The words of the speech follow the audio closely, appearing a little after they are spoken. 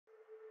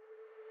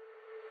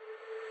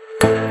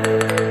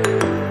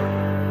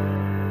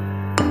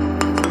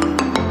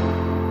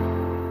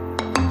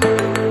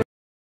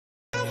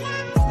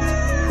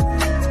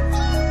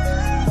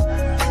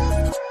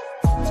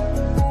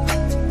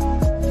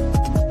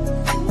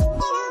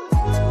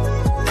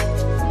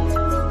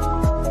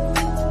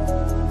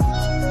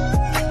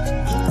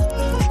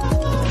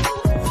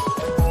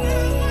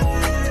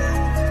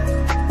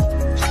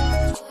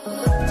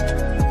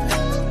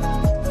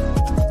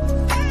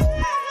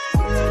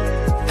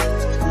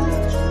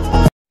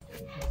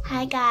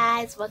Hi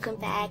guys, welcome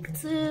back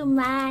to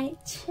my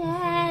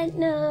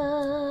channel.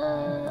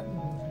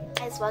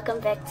 Welcome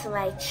back to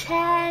my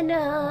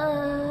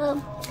channel.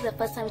 This is the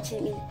first time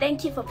tuning in.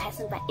 Thank you for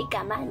passing by.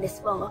 Igama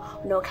Nesibongo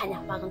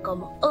Nokukhanya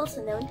Nkomo,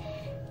 also known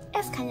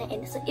as Khanya.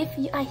 And so if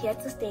you are here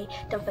to stay,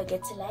 don't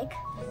forget to like,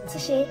 to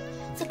share,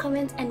 to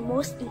comment, and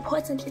most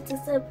importantly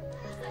to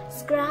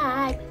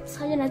subscribe,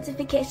 turn your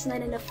notification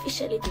on, and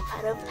officially be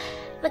part of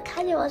the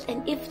Khanya world.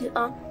 And if you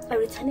are a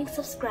returning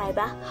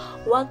subscriber,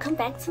 welcome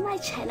back to my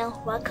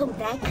channel. Welcome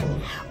back,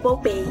 bo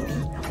baby,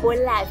 bo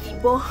lovey,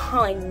 bo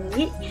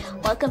honey.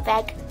 Welcome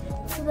back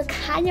to the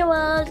Khanya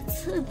world,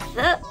 to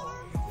the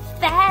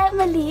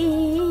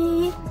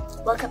family.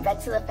 Welcome back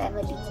to the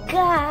family,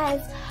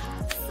 guys.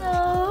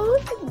 So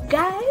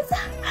guys,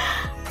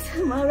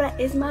 tomorrow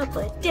is my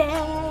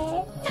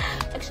birthday.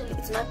 Actually,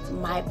 it's not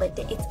my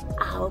birthday, it's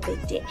our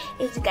birthday.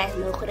 As you guys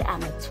know,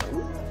 I'm a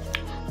twin.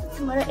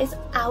 Tomorrow is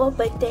our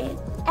birthday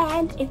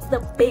and it's the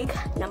big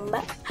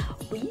number.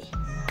 We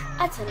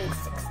are turning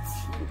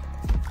 16.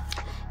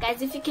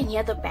 Guys, if you can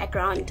hear the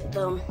background,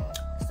 the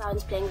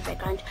sounds playing in the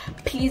background,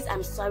 please,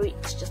 I'm sorry,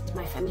 it's just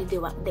my family. They're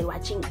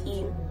watching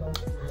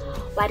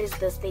what is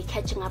this, they're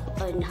catching up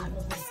on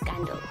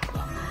Scandal.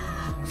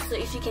 So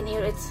if you can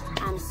hear it,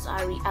 I'm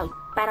sorry,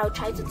 but I'll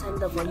try to turn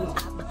the volume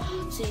up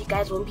so you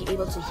guys won't be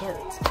able to hear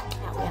it.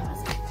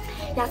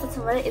 Yeah, so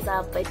tomorrow is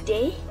our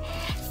birthday,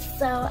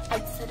 so I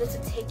decided to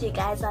take you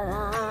guys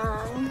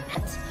along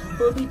what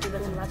we'll be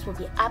doing and what we'll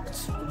be up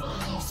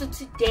to. So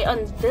today,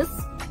 on this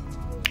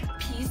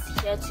piece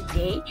here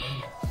today,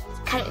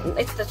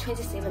 it's the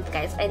 27th,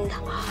 guys, and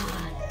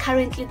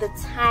currently the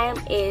time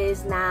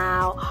is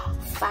now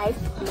 5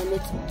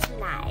 minutes to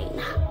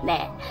 9.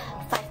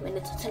 5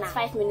 minutes to 9.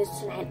 5 minutes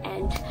to 9,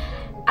 and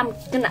I'm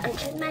gonna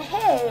unplait my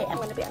hair. I'm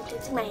gonna be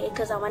unplaiting my hair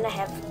because I wanna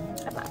have.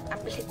 I'm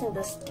plaiting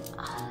this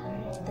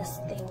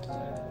thing.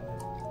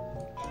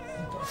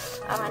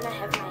 I wanna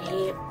have my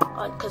hair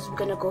on because we're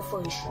gonna go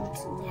for a shoot,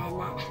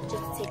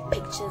 just to take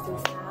pictures and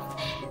stuff.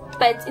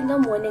 But in the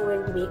morning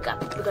when we wake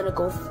up, we're gonna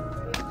go.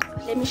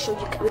 Let me show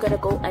you. We're gonna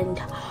go and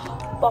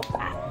pop.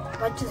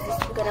 What is this?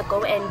 We're gonna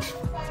go and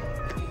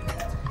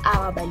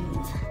our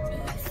balloons.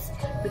 Yes.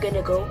 We're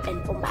gonna go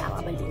and pop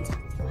our balloons.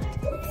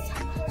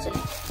 Yes. So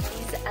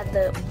these are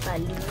the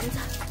balloons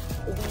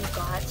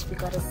we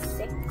got a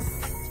 6.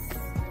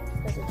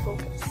 Does it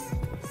focus?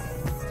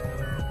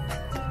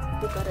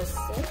 We got a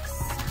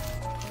 6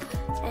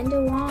 and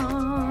a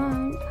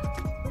 1,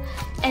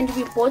 and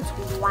we bought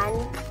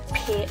 1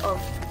 pair of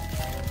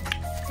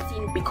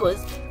 16 because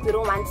we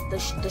don't want the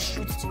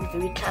shoots to be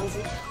very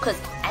clumsy, because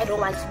I don't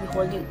want to be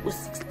holding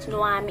 16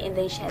 and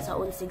then she has her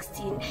own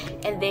 16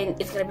 and then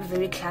it's gonna be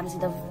very clumsy.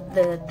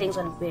 The things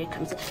are very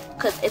clumsy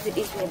because as it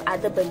is we have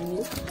other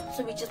balloons,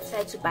 so we just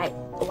decided to buy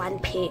 1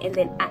 pair, and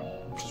then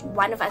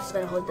one of us is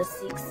gonna hold the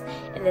 6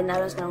 and then the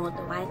other one's gonna hold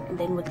the 1, and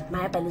then with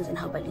my balloons and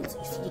her balloons,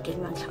 you see, you get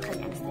me on track,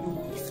 and understand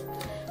me. Yes.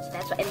 So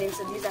that's why. And then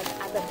so these are the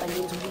other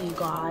balloons we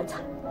got.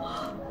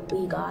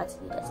 You guys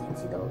can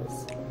see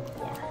those.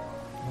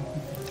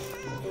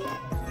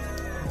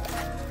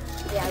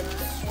 Yeah,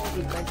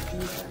 we got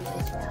these ones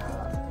as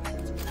well.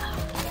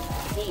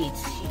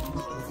 These two.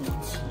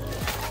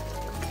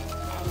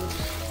 And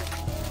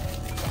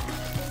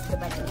the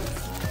buttons.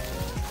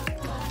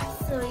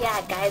 So yeah,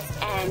 guys,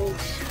 and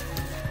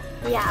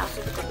yeah, so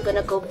we're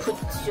gonna go put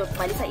your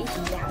palisa in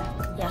here.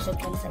 Yeah, so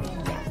palisa in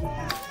here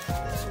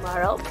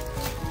tomorrow.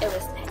 It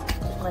was packed.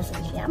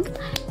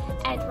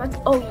 And what?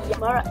 Oh yeah,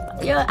 tomorrow.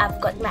 Yeah, I've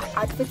got my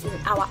outfits in.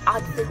 Our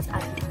outfits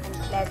and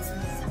clothes.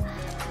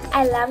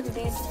 I love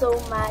these so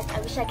much. I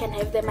wish I can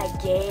have them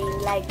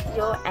again. Like,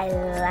 yo, I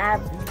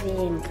love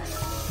them.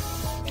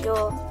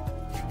 Yo,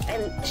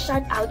 and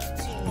shout out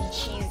to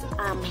Lichi's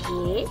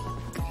hair.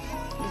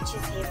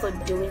 Lichi's hair for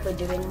doing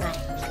my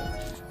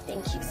hair.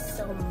 Thank you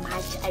so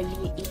much. I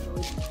really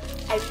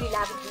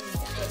love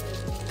these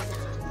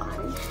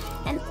on.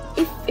 And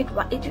if it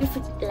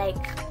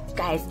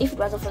guys, if it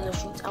wasn't for the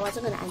shoot, I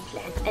wasn't gonna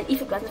unplait. And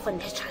if it wasn't for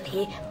natural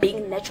hair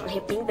being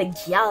the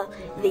girl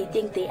they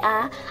think they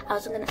are, I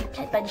wasn't gonna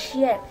unplait. But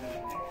here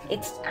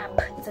it's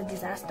up, it's a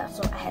disaster,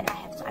 so I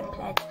have to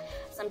unplait.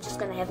 So I'm just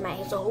gonna have my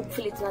hair, so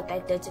hopefully it's not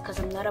that dirty, because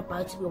I'm not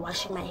about to be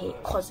washing my hair,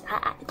 because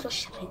I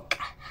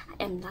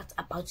am not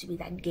about to be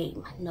that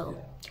game, no.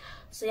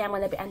 So yeah, I'm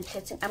gonna be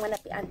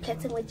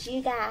unplaiting with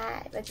you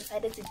guys. I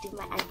decided to do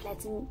my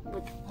unplaiting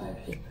with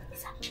you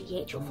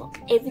for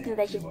everything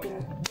that you've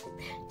been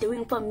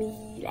doing for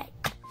me. Like,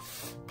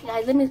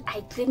 guys, let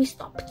me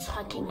stop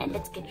talking and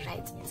let's get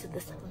right into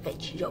this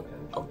video,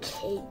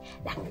 okay?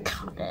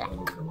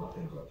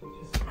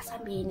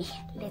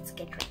 Let's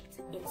get right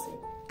into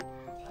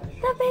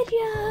the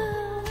video.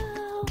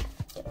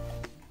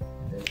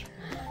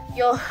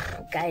 Yo,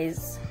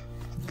 guys,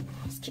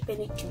 skip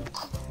anything.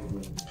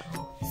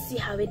 See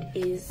how it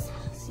is.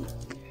 See,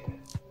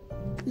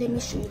 let me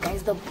show you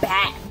guys the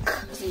back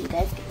so you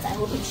guys can. I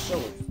hope it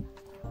shows.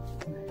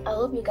 I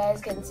hope you guys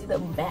can see the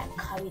back,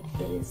 how it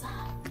is.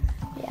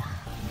 Yeah,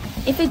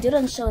 If it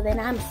didn't show, then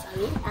I'm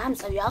sorry. I'm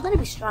sorry. You're gonna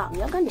be strong.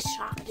 You're gonna be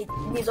strong.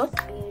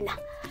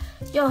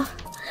 Yo,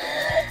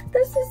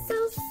 this is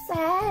so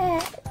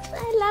sad.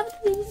 I love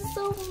these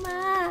so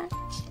much.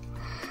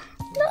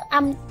 No,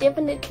 I'm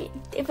definitely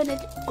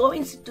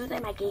going to do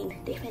them again.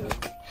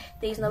 Definitely.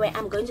 There's no way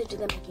I'm going to do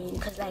them again,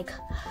 because like,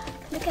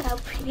 look at how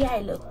pretty I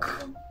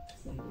look.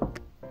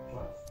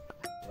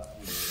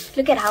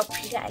 Look at how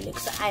pretty I look.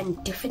 So I'm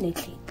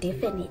definitely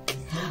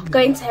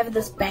going to have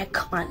this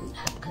back on,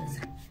 because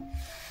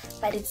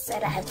but it's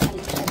sad I have to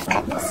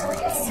cut this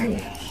one.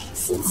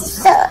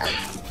 So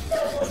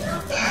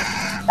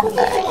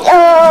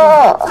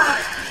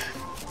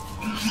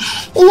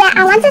yeah,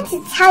 I wanted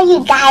to tell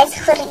you guys,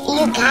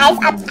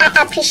 I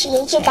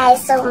appreciate you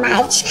guys so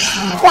much.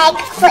 Like,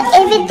 for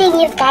everything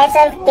you guys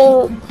have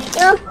been,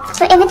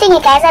 for everything you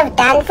guys have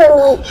done for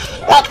me.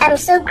 Like, I'm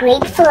so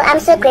grateful.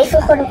 I'm so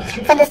grateful for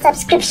the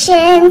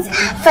subscriptions,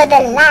 for the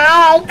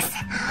likes,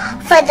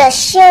 for the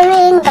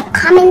sharing, the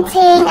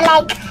commenting.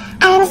 Like,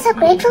 I am so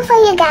grateful for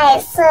you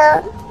guys. So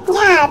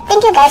yeah,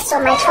 thank you guys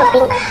so much for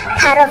being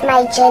part of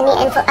my journey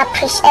and for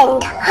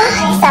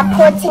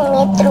supporting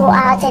me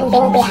throughout and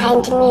being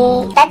behind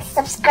me. That's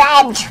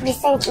subscribed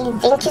recently.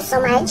 Thank you so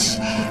much.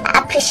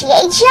 I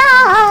appreciate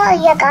y'all.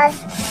 You guys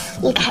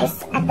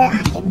are the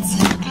hits.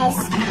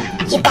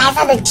 You guys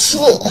are the G.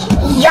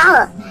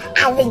 Y'all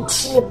are the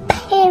G.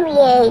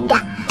 Period.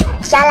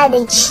 Y'all are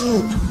the G.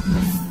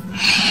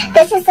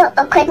 This is so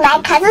awkward.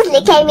 My cousin's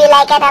looking at me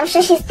like, and I'm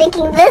sure she's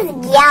thinking, this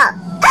girl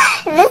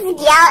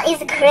is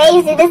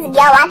crazy. This girl,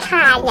 what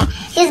Khanya?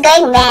 She's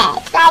going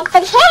mad. Like,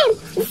 but hey,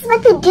 this is what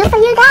we do for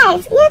you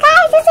guys. You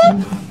guys, you see?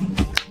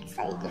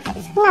 Sorry, you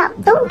guys. No,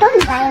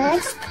 don't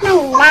mind. Just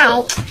put my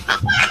like.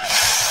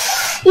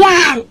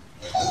 Yeah,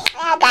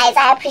 guys,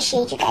 I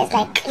appreciate you guys.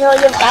 Like, you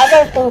guys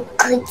have been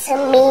good to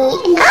me.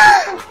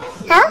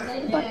 Huh?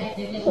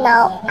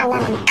 No, I'm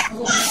not.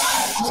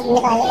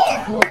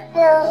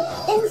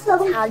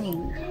 I'll tell you.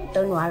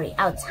 Don't worry,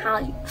 I'll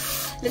tell you.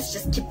 Let's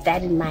just keep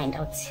that in mind.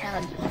 I'll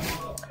tell you.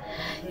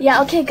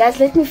 Yeah, okay guys,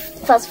 let me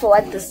fast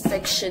forward this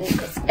section,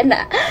 and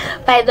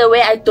by the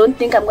way, I don't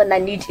think I'm gonna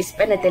need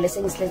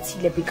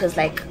ispenedele because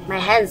like my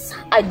hands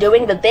are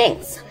doing the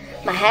things.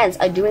 My hands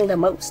are doing the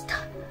most.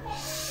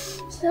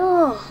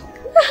 So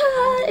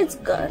it's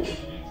good.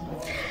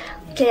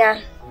 Okay,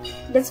 yeah,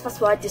 let's fast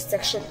forward this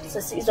section so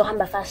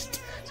izohamba fast,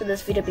 so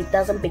this video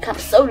doesn't become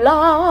so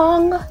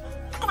long.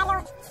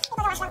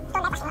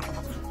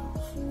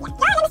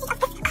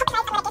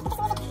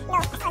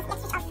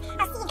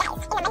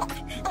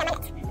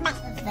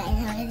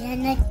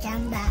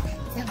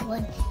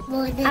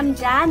 I'm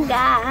done,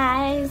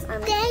 guys.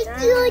 Thank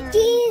you,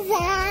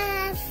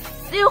 Jesus.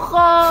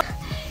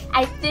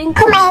 I think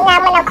I'm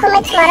gonna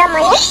come tomorrow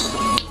morning.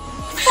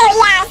 So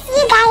yeah, see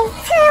you guys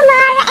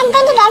tomorrow, and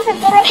thank you guys for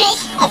being with me.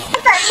 It's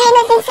for being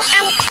with me, so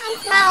I'm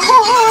pumped my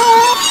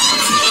head.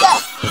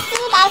 Yes,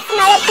 see you guys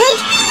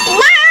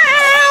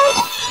tomorrow.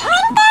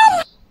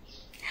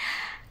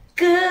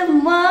 Good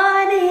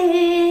night.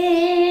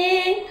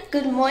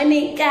 Good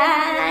morning,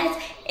 guys.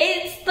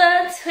 It's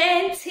the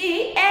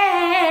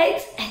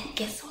 28th, and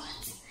guess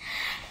what?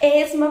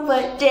 It's my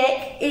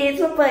birthday. It's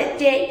my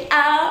birthday.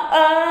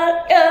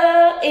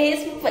 Oh,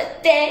 it's my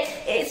birthday.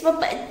 It's my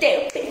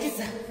birthday.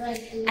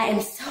 I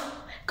am so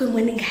good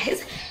morning,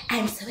 guys.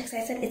 I'm so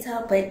excited. It's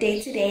our birthday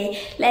today.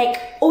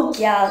 Like, oh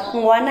yeah,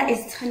 Nwana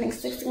is turning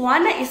 16.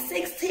 Nwana is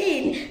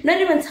 16.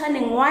 Not even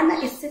turning.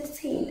 Nwana is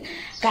 16.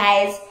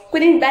 Guys,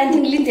 couldn't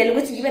banding Lindel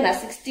was even at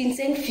 16.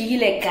 Saying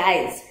feel like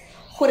guys.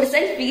 For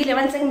saying feel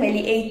like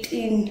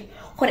 18.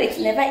 For it's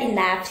never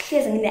enough.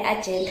 She's in the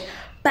agenda.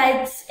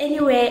 But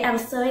anyway, I'm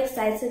so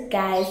excited,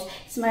 guys.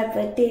 It's my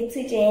birthday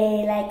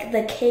today. Like,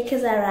 the cake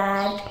is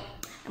arrived.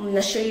 I'm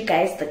gonna show you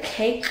guys the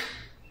cake.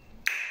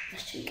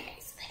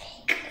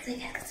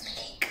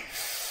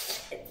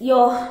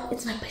 Yo,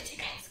 it's my birthday,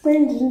 guys.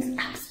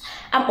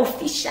 I'm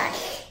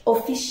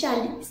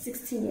officially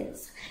 16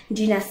 years.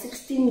 Gina,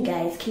 16,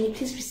 guys. Can you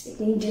please respect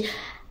me?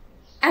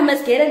 I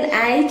must get an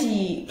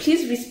ID.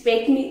 Please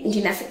respect me.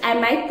 Gina, I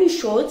might be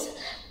short,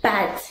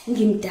 but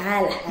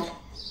ngimdala.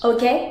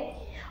 Okay?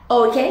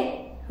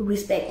 Okay?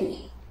 Respect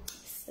me.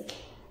 Okay.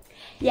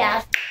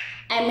 Yeah.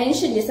 I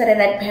mentioned yesterday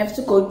that we have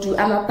to go do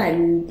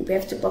Amapalu. We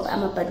have to pop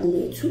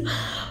Amapalu too.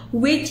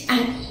 Which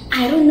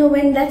I don't know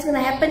when that's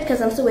gonna happen because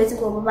I'm still waiting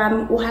for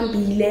Baba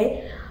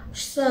Uhambile.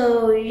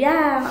 So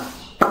yeah.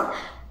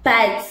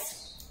 But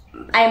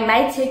I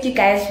might take you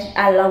guys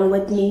along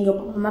with me in your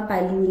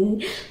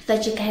Amapalu so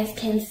that you guys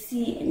can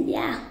see, and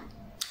yeah.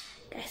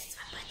 Guys, it's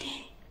my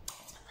birthday.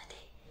 It's my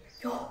birthday.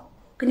 Yo.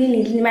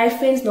 My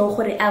friends know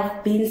what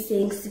I've been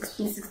saying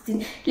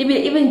 16.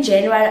 Even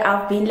January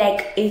I've been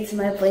like, it's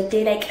my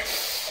birthday. Like,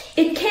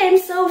 it came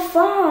so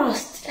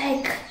fast.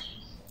 Like,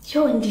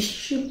 yo, in the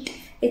shoot,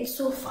 it's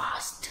so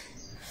fast.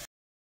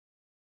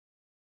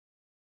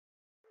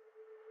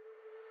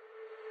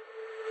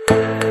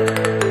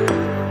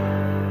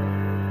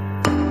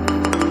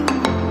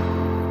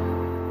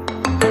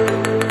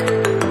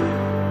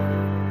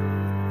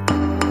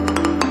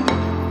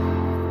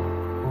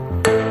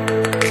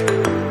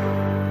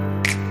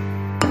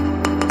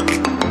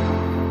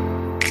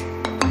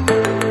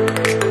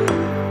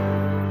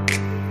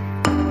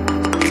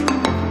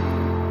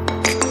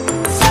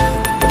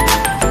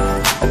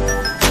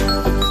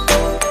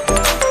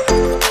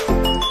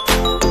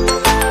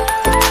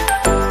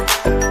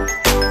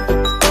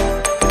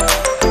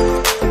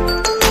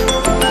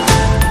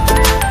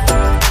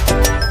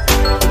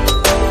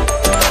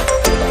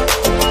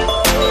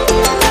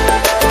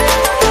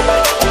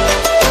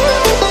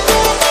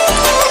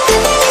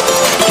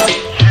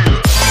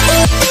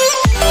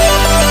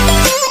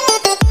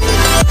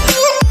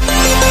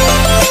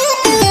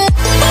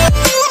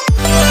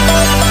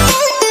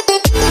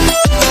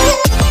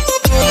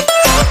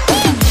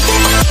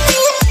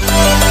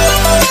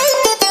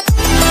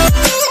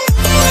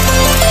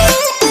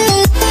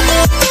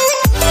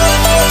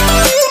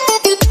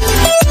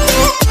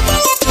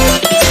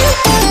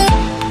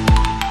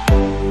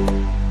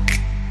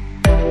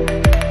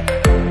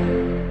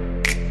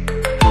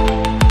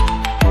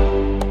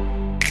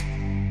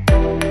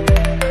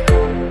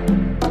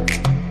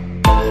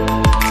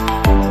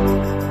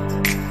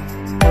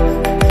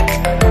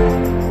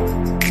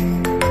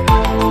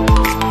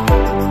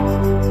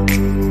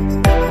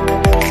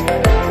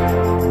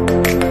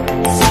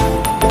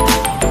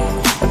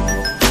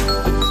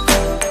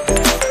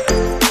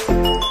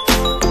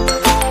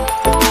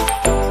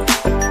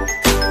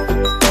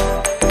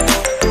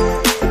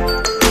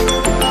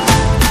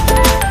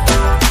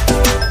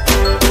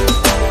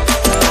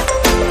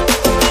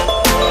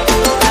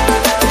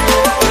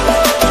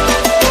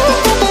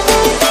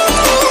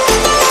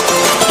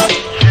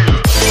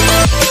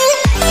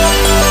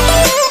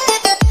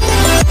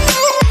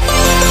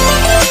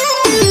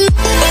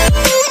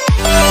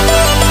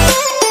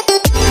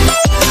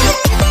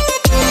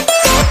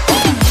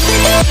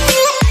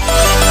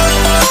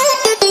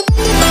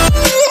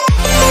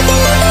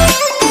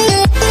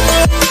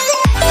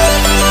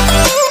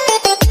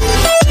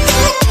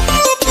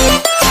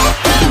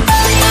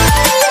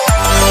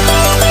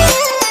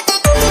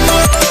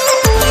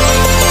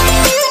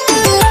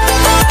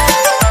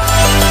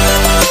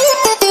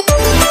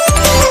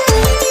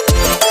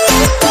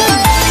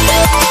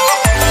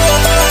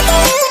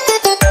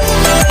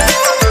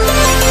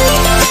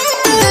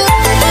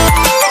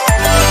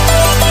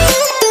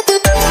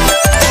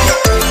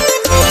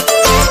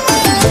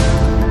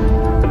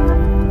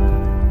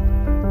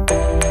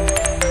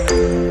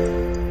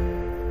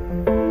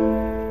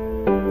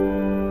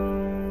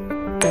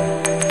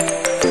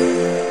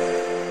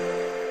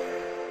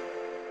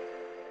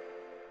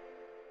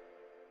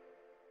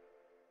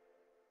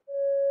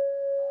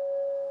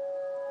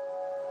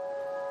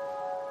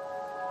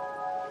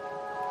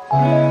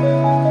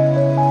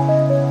 Bye.